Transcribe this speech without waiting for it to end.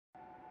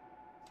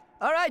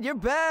All right, you're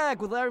back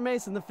with Larry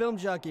Mason, the film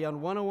junkie, on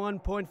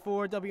 101.4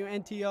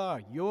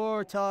 WNTR,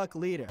 your talk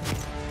leader.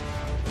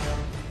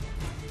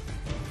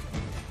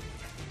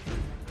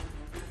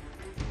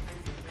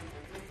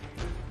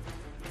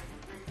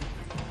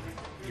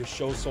 Your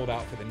show's sold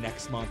out for the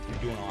next month.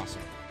 You're doing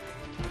awesome.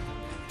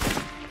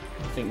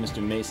 I think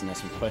Mr. Mason has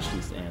some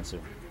questions to answer.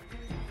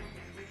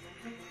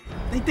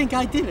 They think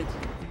I did it.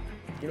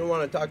 You don't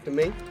want to talk to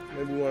me?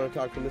 Maybe you want to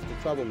talk to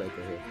Mr.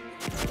 Troublemaker here.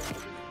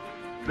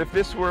 But if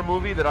this were a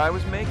movie that I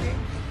was making,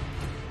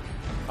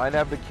 I'd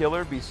have the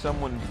killer be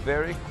someone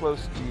very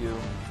close to you.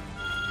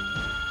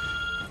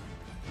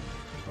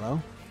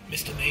 Hello?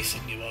 Mr.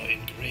 Mason, you are in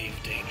grave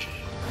danger.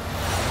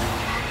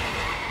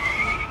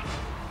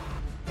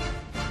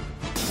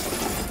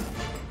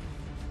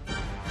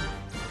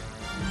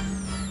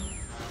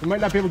 We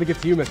might not be able to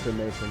get to you, Mr.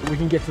 Mason, but we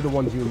can get to the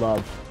ones you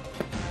love.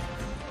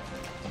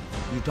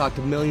 You talk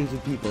to millions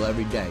of people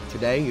every day.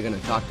 Today, you're going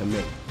to talk to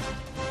me.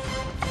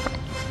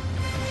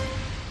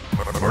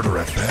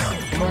 Murder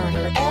FM.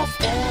 Murder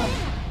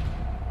FM.